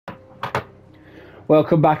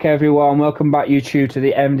Welcome back everyone, welcome back YouTube to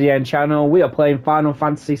the MDN channel. We are playing Final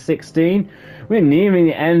Fantasy 16. We're nearing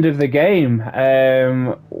the end of the game.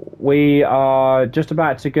 We are just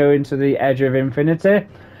about to go into the Edge of Infinity.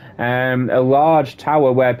 A large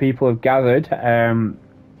tower where people have gathered.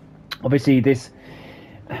 Obviously this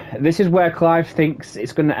is where Clive thinks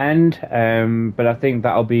it's going to end, but I think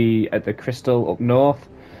that'll be at the Crystal up north.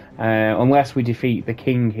 Unless we defeat the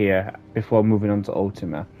King here before moving on to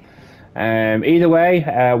Ultima. Either way,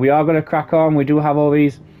 we are going to crack on. We do have all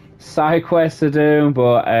these side quests to do,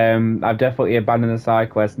 but I've definitely abandoned the side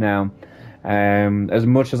quests now. As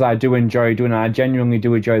much as I do enjoy doing it, I genuinely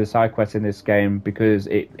do enjoy the side quests in this game because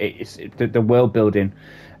it's the world building.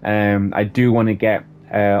 I do want to get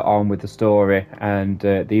on with the story, and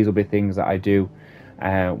these will be things that I do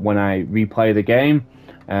when I replay the game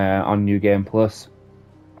on New Game Plus.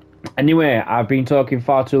 Anyway, I've been talking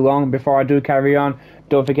far too long. Before I do carry on,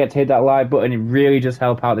 don't forget to hit that like button. It really does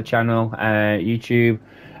help out the channel. YouTube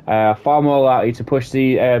far more likely to push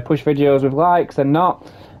videos with likes than not.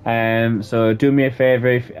 So do me a favor,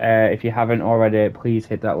 if you haven't already, please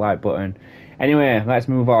hit that like button. Anyway, let's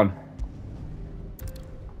move on.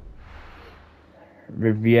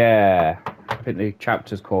 Riviere. I think the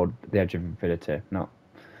chapter's called The Edge of Infinity, not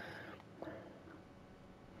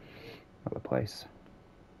the place.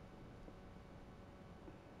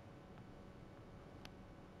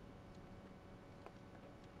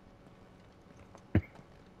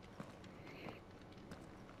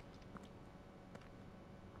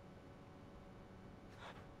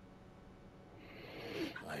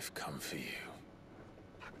 I've come for you,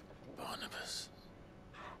 Barnabus.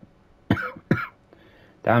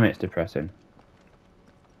 Damn, it's depressing.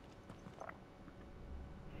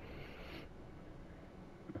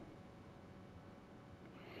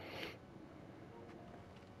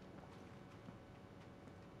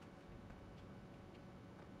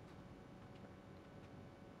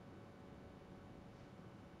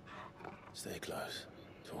 Stay close,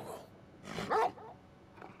 Tabor.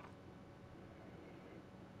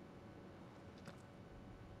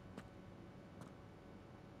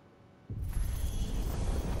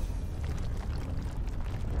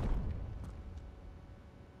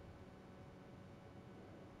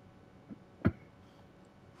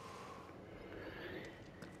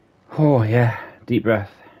 Oh yeah, deep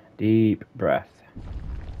breath, deep breath.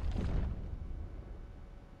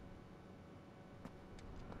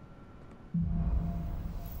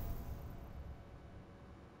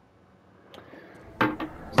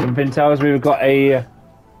 Something tells me we've got the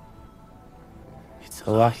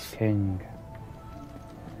last king.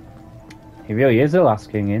 He really is the last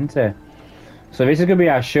king, isn't he? So this is going to be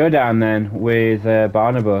our showdown then with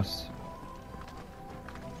Barnabus.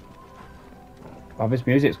 Oh, this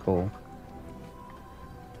music's cool.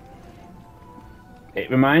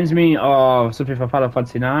 It reminds me of something from Final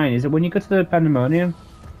Fantasy 9. Is it when you go to the Pandemonium?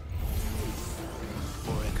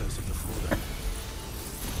 More echoes of the fallen.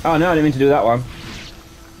 Oh no, I didn't mean to do that one.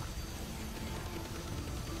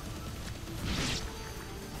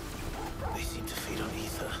 They seem to feed on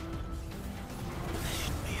ether. There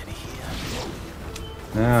shouldn't be any here.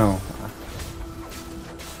 No.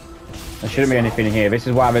 There shouldn't be anything here. This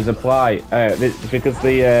is why there's a blight. Because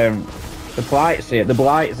the blight's here. The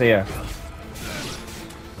blight's here.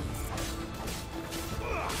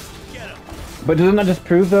 But doesn't that just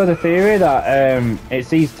prove though the theory that it's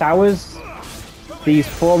these towers, these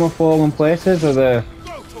former fallen places, are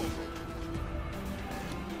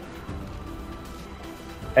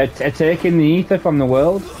taking the ether from the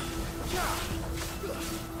world?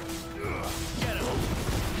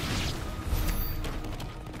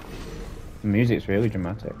 The music's really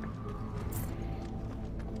dramatic.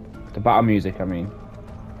 The battle music, I mean.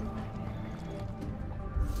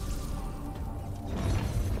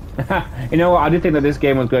 You know what? I did think that this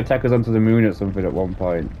game was going to take us onto the moon at something at one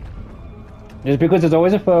point. Just because there's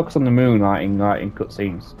always a focus on the moon, like in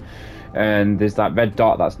cutscenes, and there's that red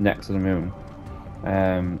dot that's next to the moon.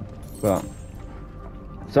 But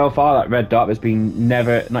so far, that red dot has been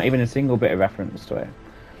not even a single bit of reference to it.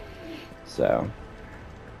 So.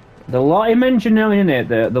 The lot he mentioned earlier in it,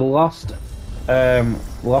 the lost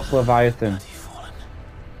Leviathan.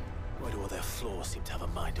 Why do all their flaws seem to have a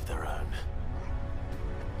mind of their own?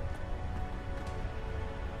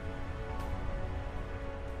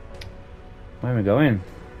 Where are we going?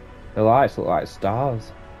 The lights look like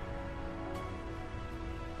stars.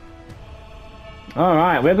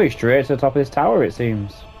 Alright, we're going straight to the top of this tower, it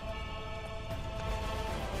seems.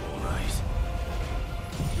 All right.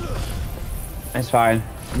 It's fine.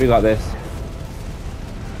 We got this.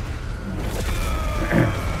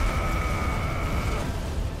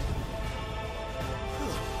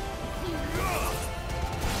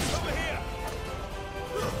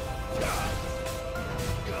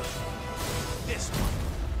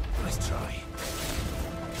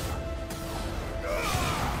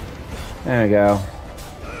 There we go.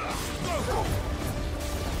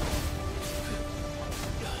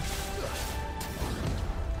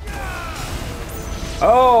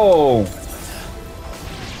 Oh!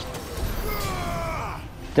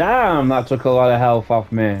 Damn, that took a lot of health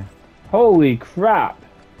off me. Holy crap!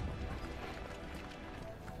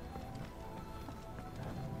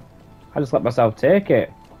 I just let myself take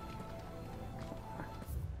it.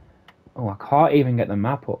 Oh, I can't even get the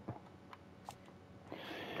map up.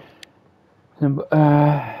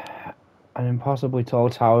 An impossibly tall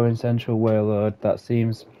tower in central Warlord that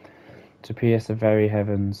seems to pierce the very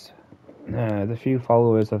heavens. The few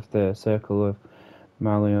followers of the Circle of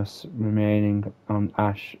Malleus remaining on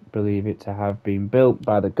Ash believe it to have been built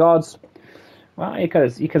by the gods. Well, you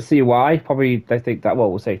can see why. Probably they think that, well,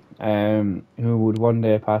 we'll see. Who would one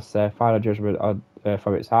day pass their final judgment on,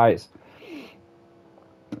 for its heights,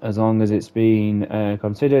 as long as it's been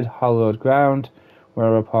considered hallowed ground,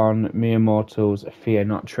 whereupon mere mortals fear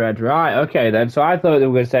not tread. Right, okay then. So I thought they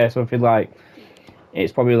were going to say something like,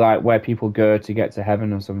 it's probably like where people go to get to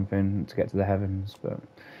heaven or something, to get to the heavens. But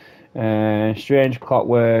strange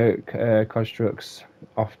clockwork constructs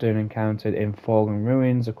often encountered in fallen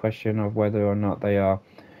ruins. A question of whether or not they are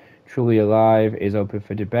truly alive is open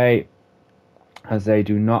for debate, as they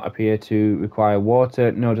do not appear to require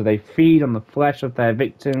water, nor do they feed on the flesh of their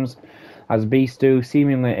victims, as beasts do,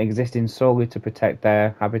 seemingly existing solely to protect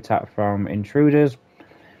their habitat from intruders.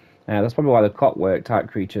 That's probably why they're clockwork type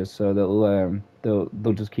creatures, so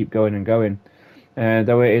they'll just keep going and going.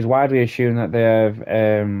 Though it is widely assumed that they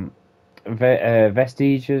have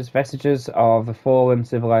vestiges of the fallen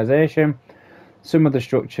civilization. Some of the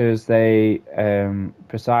structures they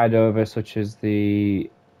preside over, such as the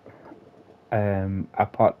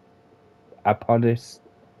apoditory,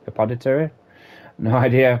 no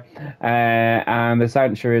idea, and the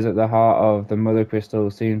sanctuaries at the heart of the Mother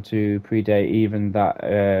Crystal seem to predate even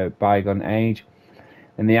that bygone age.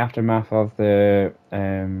 In the aftermath of the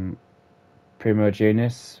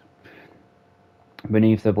Primogenes,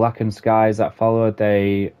 beneath the blackened skies that followed,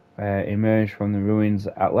 they emerged from the ruins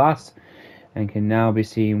at last, and can now be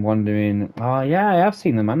seen wandering. Oh yeah, I have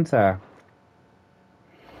seen the Manta.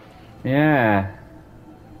 Yeah.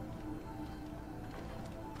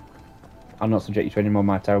 I'll not subject you to any more of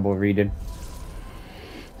my terrible reading.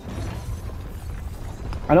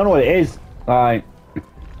 I don't know what it is. Like,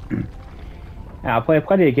 yeah, I play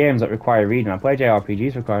plenty of games that require reading. I play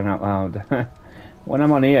JRPGs for crying out loud. When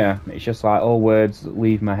I'm on here, it's just like all words that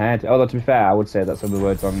leave my head. Although to be fair, I would say that some of the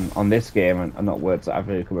words on this game are not words that I've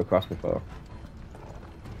really come across before.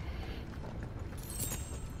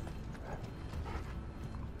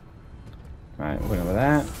 Right, we're going over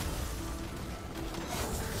that.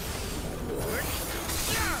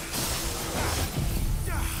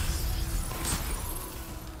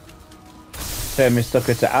 Turn my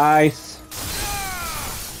sucker to ice.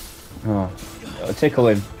 Oh, it'll tickle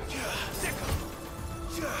him.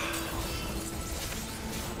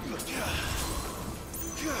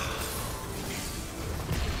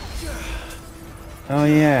 Oh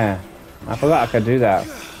yeah, I forgot I could do that.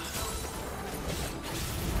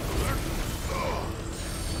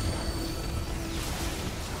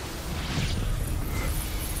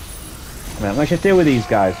 Right, let's just deal with these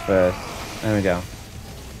guys first. There we go.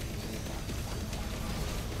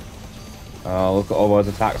 Oh, look at all those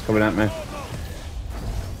attacks coming at me.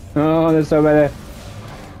 Oh, there's so many.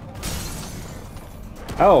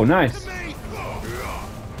 Oh, nice.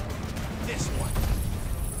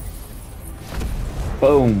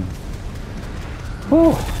 Boom.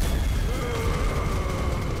 Whew.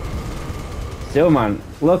 Still, man,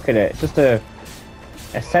 look at it. Just not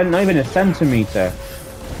even a centimeter.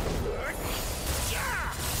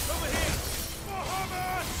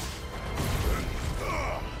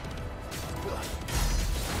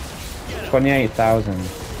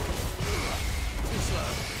 $28,000.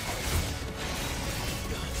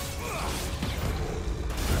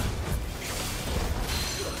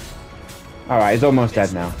 Alright, he's almost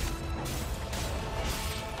dead now.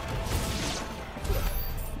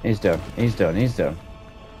 He's done. He's done. He's done.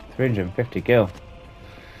 350 kill.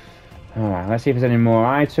 Alright, let's see if there's any more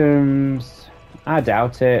items. I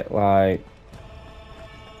doubt it. Like,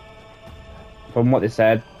 from what they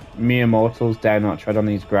said, mere mortals dare not tread on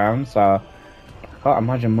these grounds, so I can't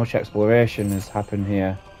imagine much exploration has happened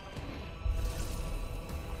here.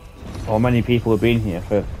 Or many people have been here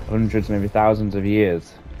for hundreds, maybe thousands of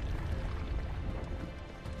years.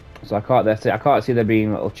 So I can't see there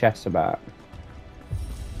being little chests about.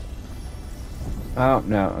 Oh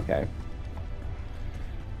no, okay.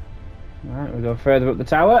 Alright, we go further up the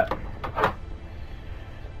tower.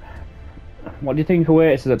 What do you think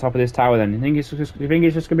awaits us at the top of this tower then? Do you think it's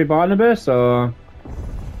just gonna be Barnabus or?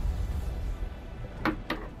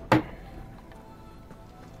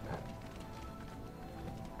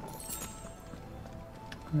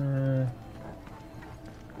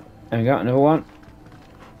 There we go, another one.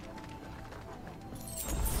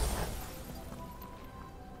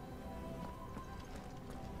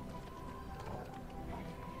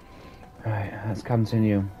 Right, let's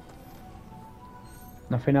continue.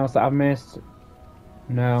 Nothing else that I've missed?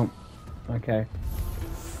 No. Okay.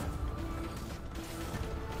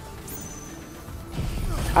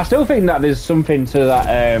 I still think that there's something to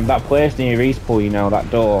that that place near East Pool, you know, that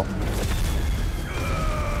door.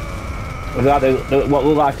 That what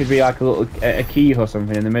looked like could be like a little a key or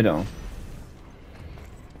something in the middle.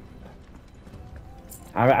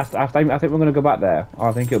 I think we're gonna go back there. Or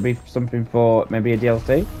I think it'll be something for maybe a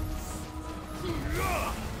DLC.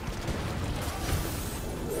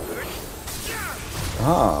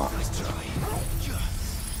 Ah.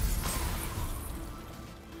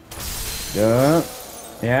 Yeah.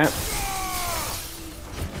 Yeah.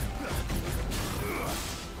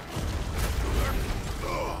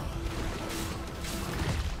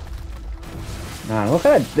 Man, look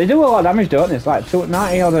at it. They do a lot of damage, don't they? It's like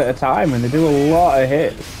 290 odd at a time, and they do a lot of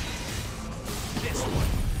hits.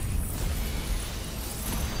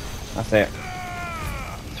 That's it.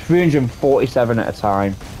 347 at a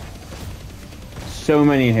time. So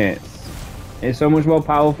many hits. It's so much more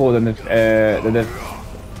powerful than the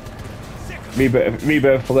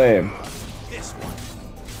Rebirth Flame.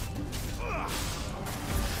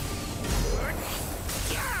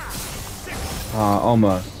 Ah,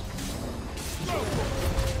 almost.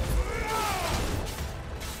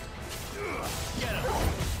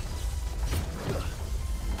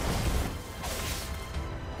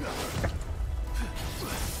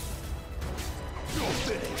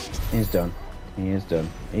 He's done. He is done.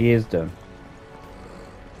 He is done.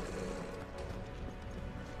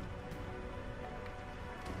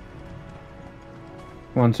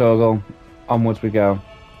 Come on, Toggle. Onwards we go.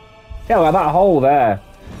 Yeah, like that hole there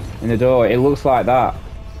in the door. It looks like that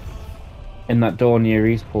in that door near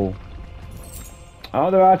East Pool. Oh,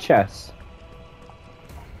 there are chests.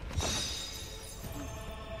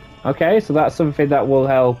 Okay, so that's something that will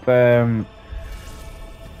help the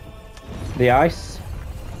ice.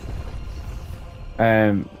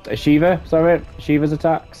 Shiva, sorry, Shiva's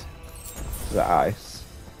attacks. The ice.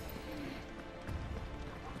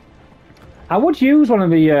 I would use one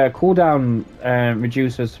of the cooldown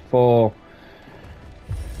reducers for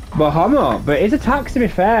Bahamut, but his attacks, to be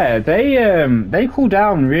fair, they cool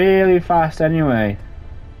down really fast anyway.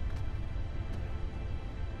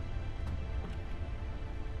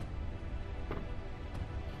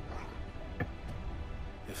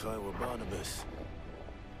 If I were Barnabus,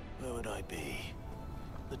 where would I be?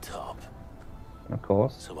 The top. Of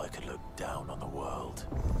course. So I could look down on the world.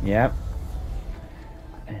 Yep.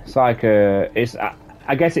 It's like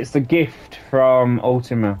I guess it's the gift from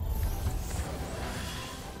Ultima.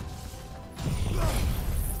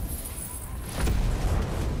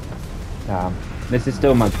 Damn. This is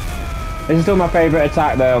still my favourite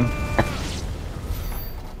attack though.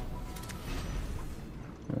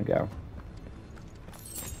 There we go.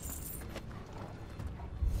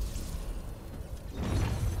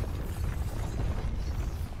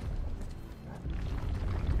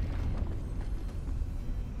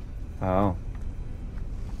 Oh.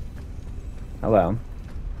 Hello.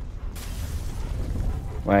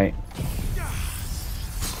 Wait.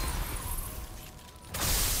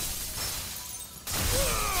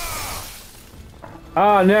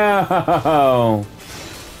 Oh no!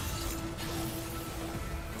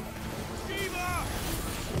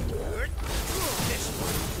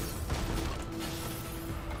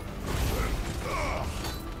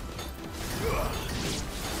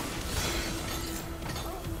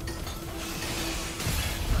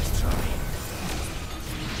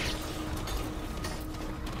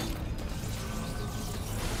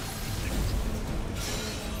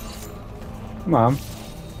 Come on.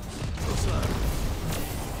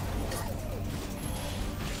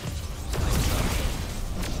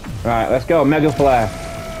 Right, let's go. Mega Flare.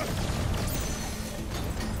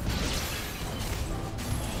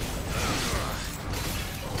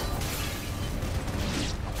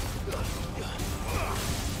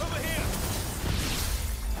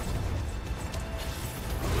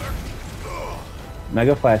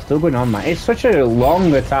 Mega Flare still going on, man. It's such a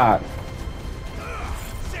long attack.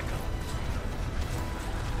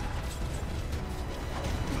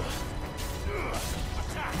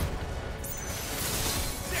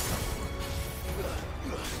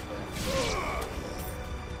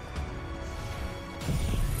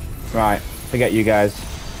 Right, forget you guys.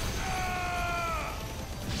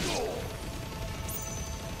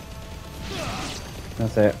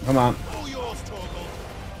 That's it. Come on.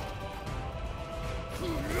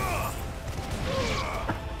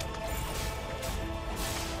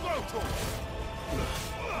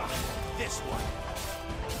 This one.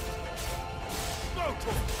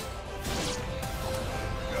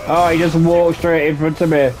 Oh, he just walked straight in front of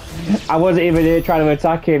me. I wasn't even here trying to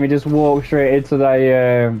attack him. He just walked straight into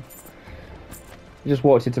the. He just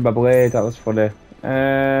walked into my blade. That was funny.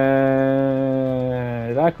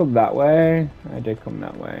 Did I come that way? I did come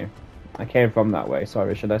that way. I came from that way.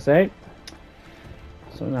 Sorry, should I say?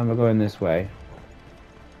 So now we're going this way.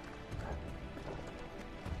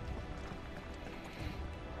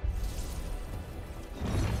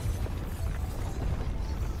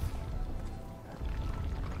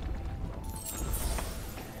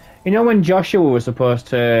 You know when Joshua was supposed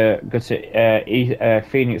to go to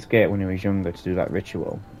Phoenix Gate when he was younger to do that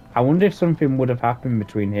ritual? I wonder if something would have happened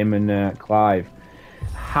between him and Clive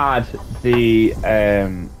had the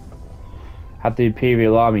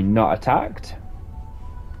Imperial Army not attacked.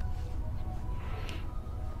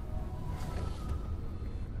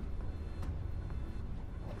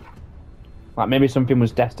 Like maybe something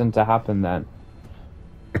was destined to happen then.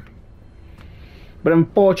 But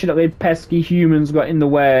unfortunately, pesky humans got in the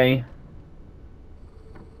way.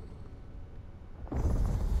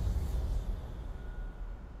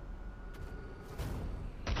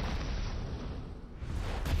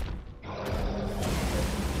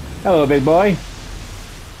 Hello, big boy.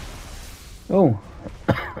 Oh,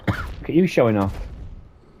 look at you showing off.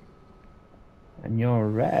 And you're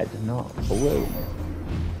red, not blue.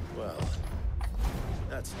 Well,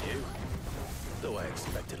 that's new. Though I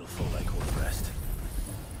expect it'll fall like all the rest.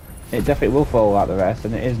 It definitely will fall like the rest,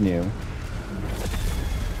 and it is new.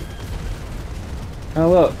 Oh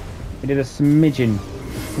look, we did a smidgen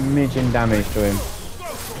damage to him.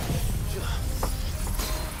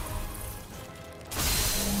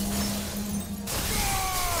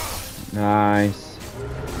 Nice.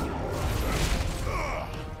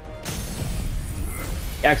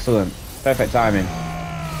 Excellent. Perfect timing.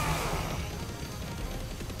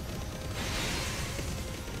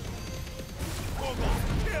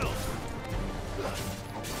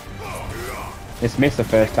 It's missed the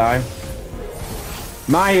first time.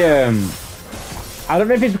 My I don't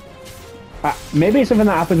know if it's maybe it's something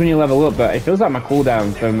that happens when you level up, but it feels like my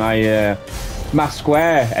cooldown for my my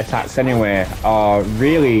square attacks anyway are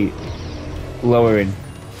really lowering.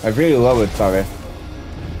 I've really lowered, sorry.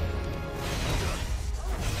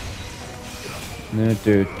 Do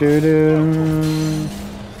do do do.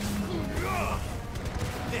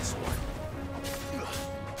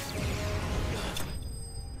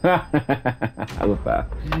 I love that.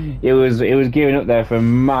 It was gearing up there for a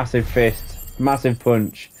massive fist, massive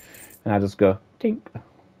punch, and I just go tink.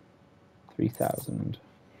 3,000.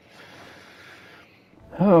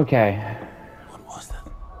 Okay. What was that?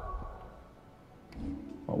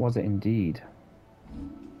 What was it indeed?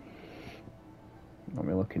 What are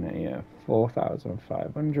we looking at here?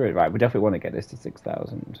 4,500. Right, we definitely want to get this to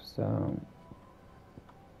 6,000. So,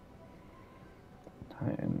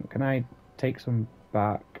 Titan. Can I take some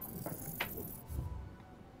back?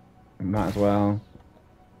 Might as well.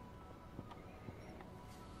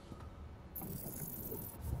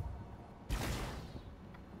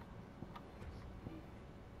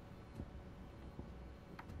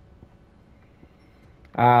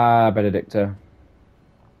 Ah, Benedicta.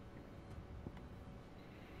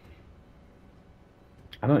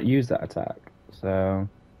 I don't use that attack, so...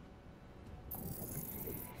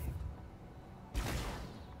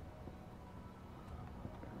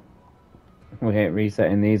 We hate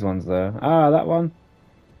resetting these ones though. Ah, that one.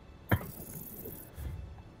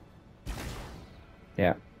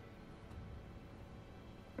 Yeah.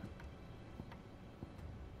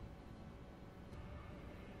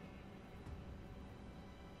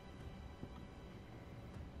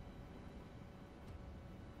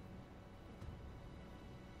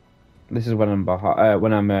 This is when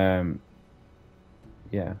I'm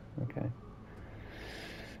yeah, okay.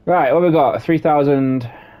 Right, what we got? 3,000.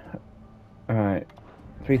 Alright.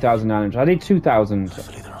 3,900. I need 2,000.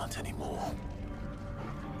 Hopefully there aren't any more.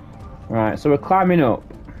 Right, so we're climbing up.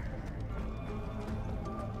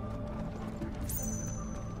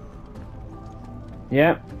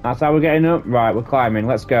 Yeah, that's how we're getting up. Right, we're climbing.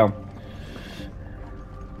 Let's go.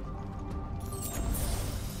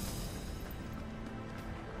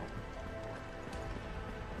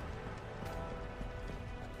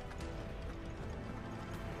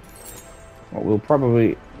 What we'll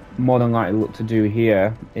probably more than likely look to do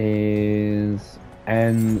here is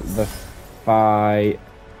end the fight.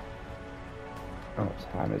 Oh,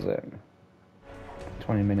 what time is it?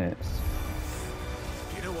 20 minutes.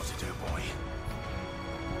 You know what to do, boy.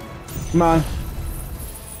 Come on.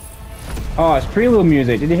 Oh, it's prelude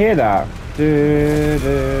music. Did you hear that? Du,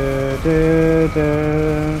 du, du,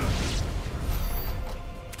 du.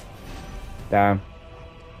 Damn.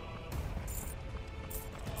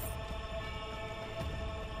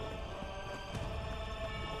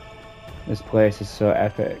 This place is so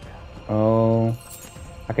epic. Oh,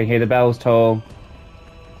 I can hear the bells toll.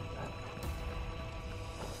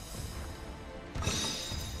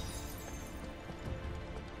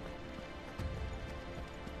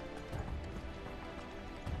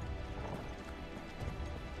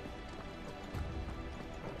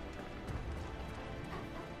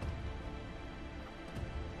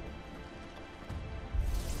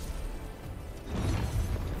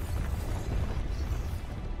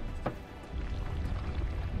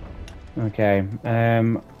 Okay, I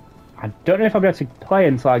don't know if I'll be able to play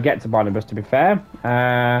until I get to Barnabus, to be fair.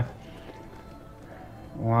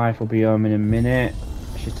 Wife will be home in a minute.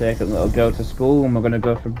 She's taking a little go to school and we're going to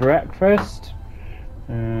go for breakfast.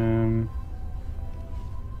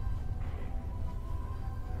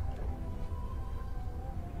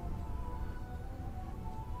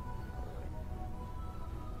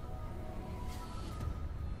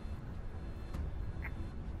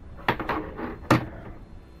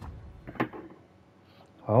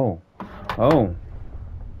 Oh. Oh.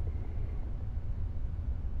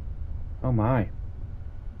 Oh my.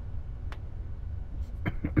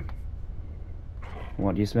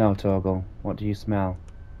 What do you smell, Torgal? What do you smell?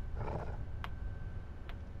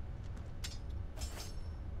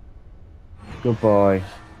 Good boy.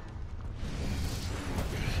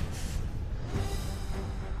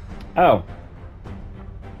 Oh.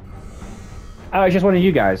 Oh, it's just one of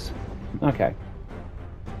you guys. Okay.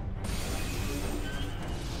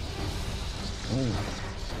 Ooh.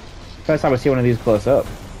 First time I see one of these close up.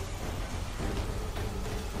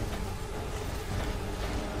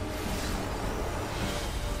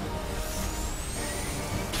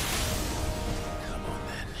 Come on,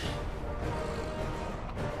 then.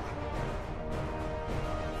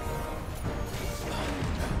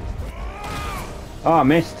 Oh, I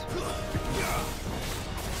missed.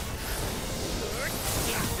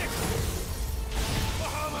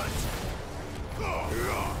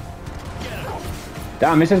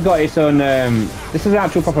 Damn, this has got its own, this is an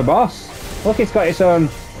actual proper boss. Look, it's got its own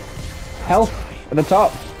health at the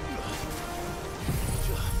top.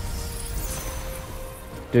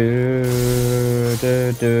 Do,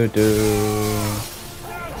 do, do, do.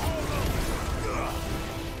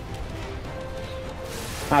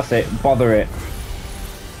 That's it, bother it.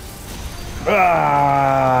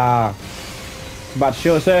 Ah! It's about to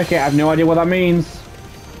short circuit, I have no idea what that means.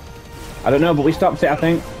 I don't know, but we stopped it, I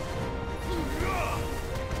think.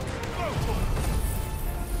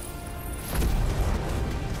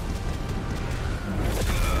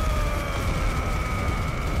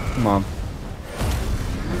 Come on.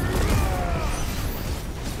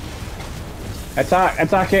 Attack,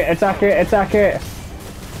 attack it, attack it, attack it!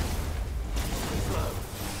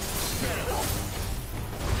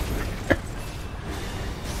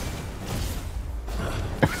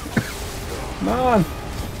 Come on!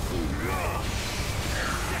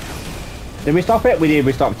 Did we stop it? We did,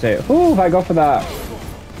 we stopped it. Ooh, thank God for that.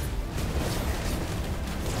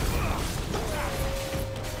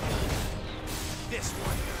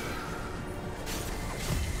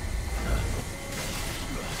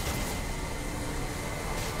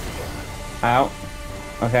 Out.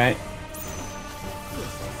 Okay.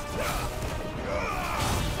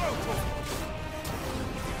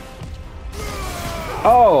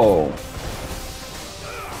 Oh!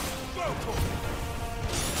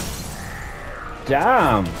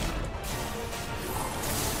 Damn!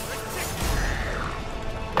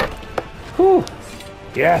 Whew!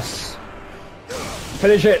 Yes!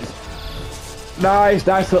 Finish it! Nice,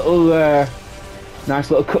 nice little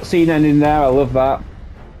cutscene ending there, I love that.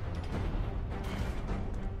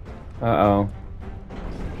 Uh-oh.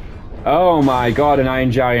 Oh my god, an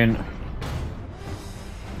Iron Giant.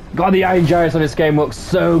 God, the Iron Giants on this game looks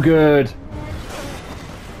so good.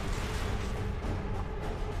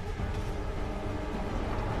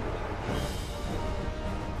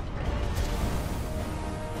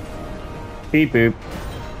 Beep boop.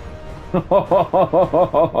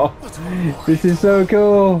 This is so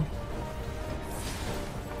cool.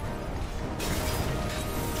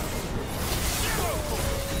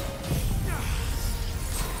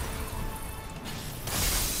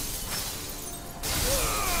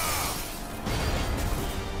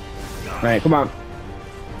 Right, come on.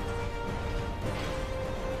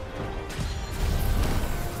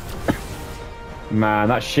 Man,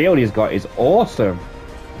 that shield he's got is awesome.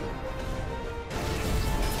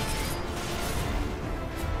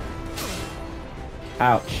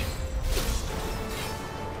 Ouch.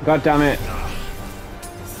 God damn it.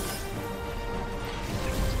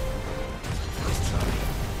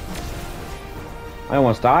 I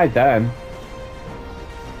almost died then.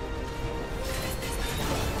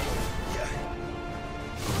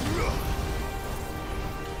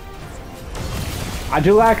 I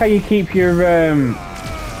do like how you keep your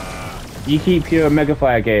mega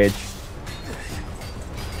flare gauge.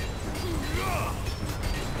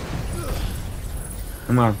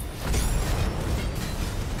 Come on.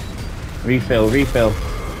 Refill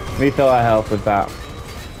our health with that.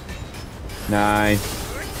 Nice.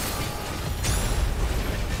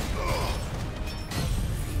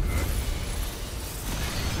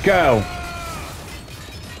 Go.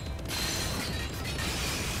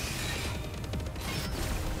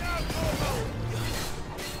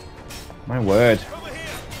 My word.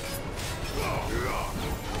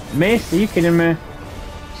 Miss, are you kidding me?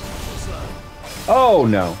 Oh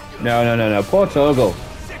no. No. Poor Toggle.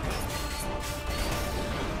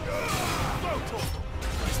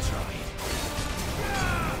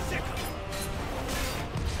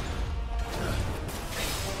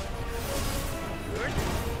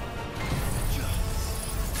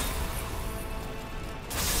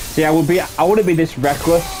 See, I wouldn't be this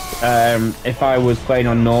reckless if I was playing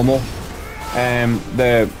on normal.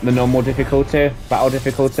 The normal difficulty, battle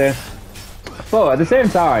difficulty. But at the same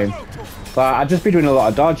time, like, I'd just be doing a lot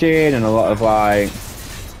of dodging and a lot of like,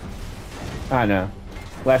 I don't know,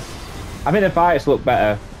 less. I think the fights look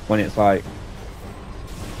better when it's like,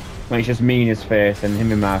 when it's just me in his face and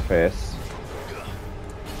him in my face.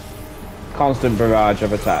 Constant barrage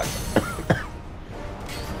of attacks.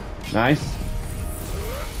 Nice.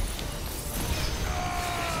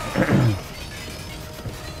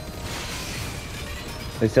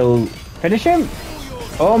 They still finish him?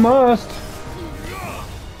 Almost.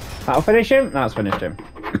 That'll finish him? That's finished him.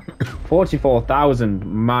 44,000,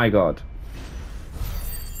 my god.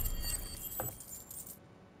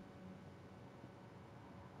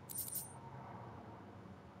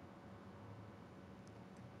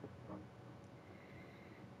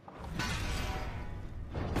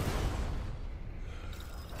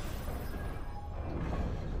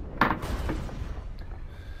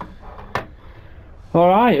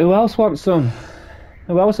 Alright, who else wants some?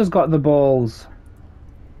 Who else has got the balls?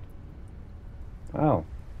 Oh.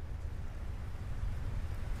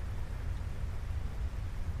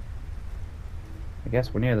 I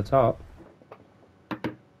guess we're near the top.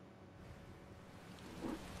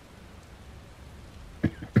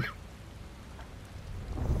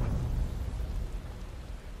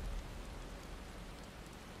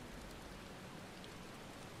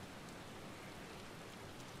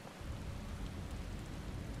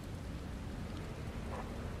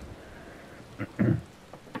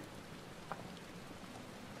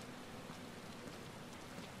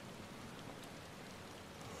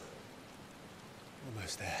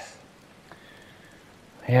 Almost there.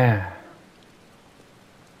 Yeah.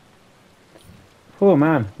 Oh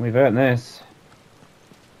man, we've earned this.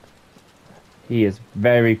 He is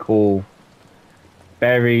very cool.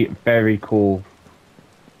 Very, very cool.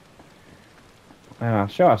 I'm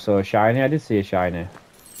sure I saw a shiny. I did see a shiny.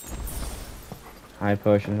 High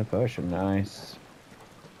potion and a potion. Nice.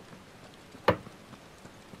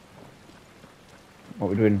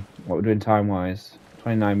 What we're doing time wise?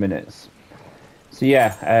 29 minutes. So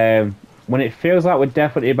yeah, when it feels like we're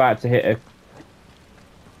definitely about to hit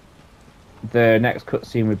the next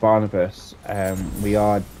cutscene with Barnabus, we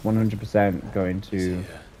are 100% going to.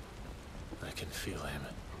 I can feel him.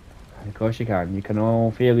 Of course you can. You can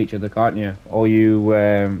all feel each other, can't you? All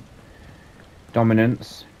you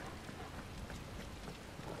dominants.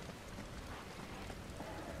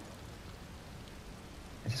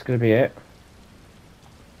 Is this going to be it?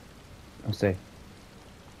 We'll see.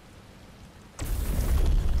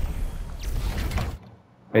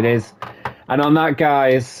 It is. And on that,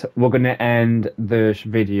 guys, we're going to end the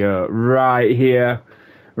video right here,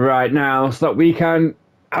 right now, so that we can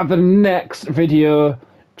have the next video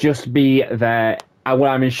just be there. And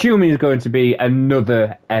what I'm assuming is going to be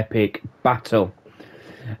another epic battle.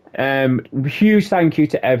 Huge thank you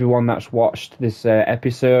to everyone that's watched this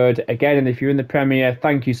episode. Again, and if you're in the premiere,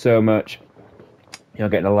 thank you so much. You're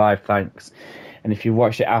getting a live thanks. And if you've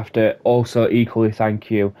watched it after, also equally thank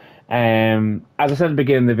you. As I said at the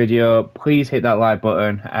beginning of the video, please hit that like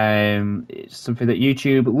button. It's something that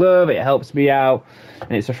YouTube love. It helps me out,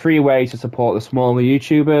 and it's a free way to support the smaller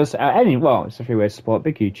YouTubers. It's a free way to support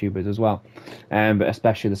big YouTubers as well, but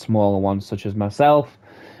especially the smaller ones such as myself.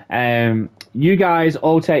 You guys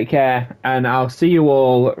all take care, and I'll see you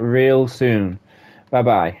all real soon. Bye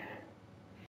bye.